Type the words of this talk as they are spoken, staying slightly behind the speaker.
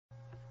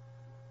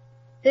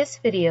This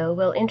video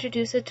will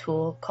introduce a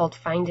tool called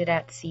Find It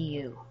at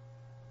CU.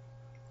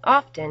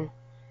 Often,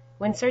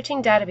 when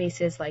searching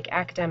databases like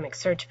Academic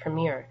Search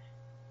Premier,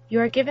 you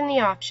are given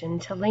the option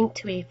to link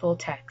to a full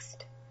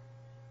text,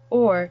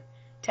 or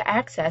to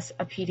access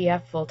a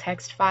PDF full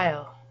text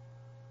file.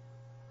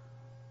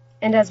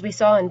 And as we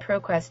saw in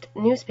ProQuest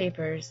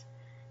newspapers,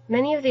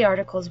 many of the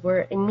articles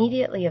were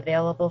immediately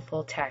available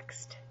full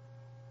text.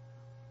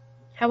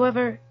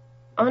 However,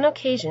 on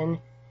occasion,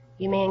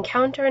 you may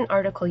encounter an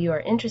article you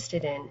are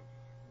interested in,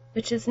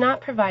 which does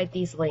not provide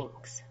these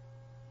links.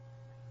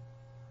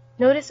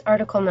 Notice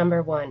article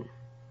number 1.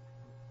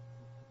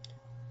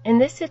 In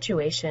this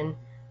situation,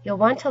 you'll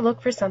want to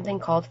look for something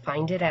called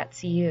Find It at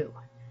CU,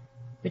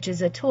 which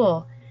is a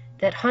tool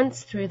that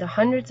hunts through the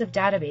hundreds of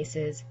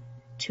databases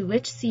to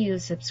which CU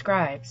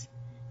subscribes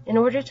in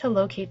order to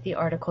locate the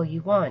article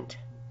you want.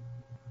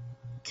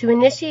 To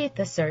initiate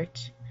the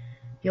search,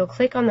 you'll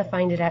click on the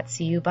Find It at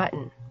CU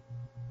button.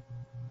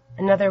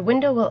 Another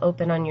window will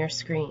open on your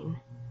screen,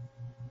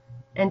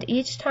 and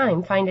each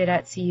time Find It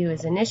at CU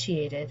is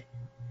initiated,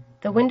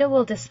 the window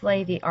will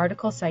display the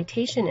article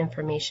citation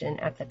information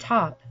at the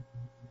top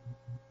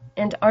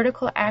and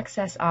article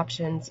access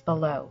options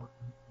below.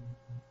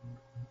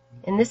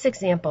 In this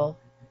example,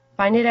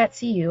 Find It at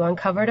CU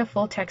uncovered a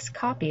full-text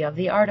copy of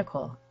the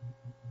article.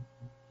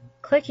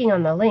 Clicking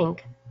on the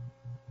link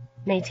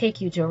may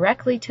take you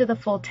directly to the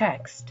full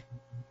text,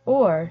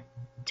 or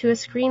to a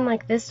screen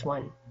like this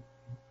one,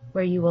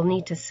 where you will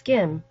need to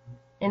skim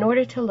in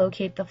order to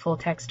locate the full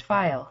text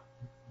file.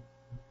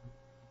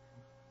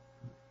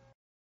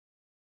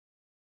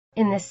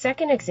 In this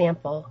second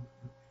example,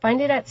 Find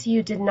It at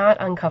CU did not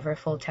uncover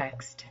full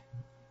text.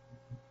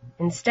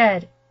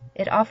 Instead,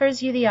 it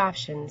offers you the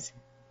options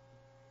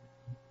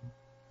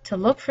to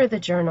look for the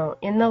journal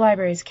in the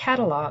library's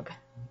catalog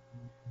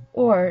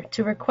or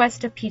to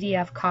request a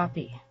PDF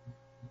copy.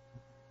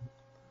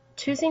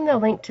 Choosing the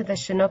link to the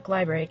Chinook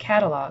Library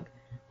catalog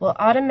will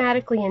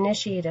automatically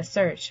initiate a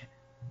search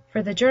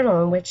for the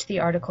journal in which the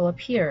article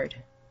appeared.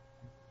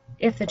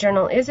 If the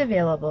journal is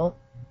available,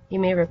 you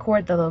may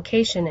record the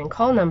location and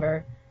call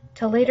number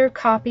to later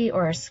copy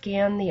or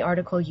scan the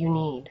article you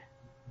need.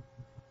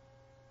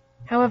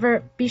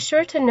 However, be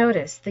sure to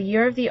notice the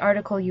year of the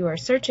article you are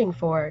searching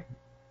for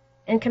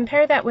and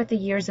compare that with the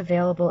years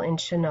available in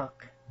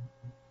Chinook.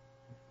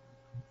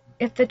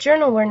 If the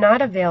journal were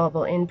not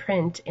available in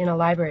print in a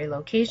library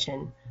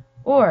location,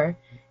 or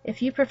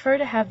if you prefer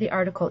to have the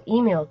article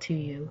emailed to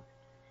you,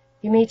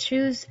 you may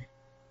choose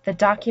the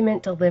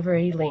document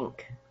delivery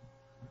link.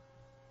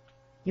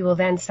 You will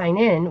then sign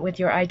in with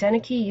your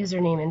Identikey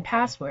username and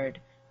password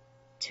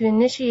to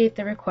initiate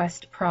the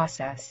request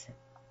process.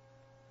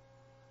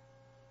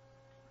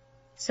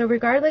 So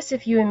regardless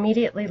if you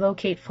immediately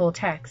locate full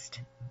text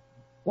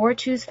or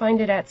choose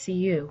Find It at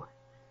CU,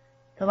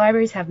 the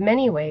libraries have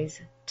many ways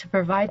to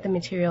provide the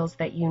materials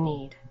that you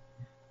need.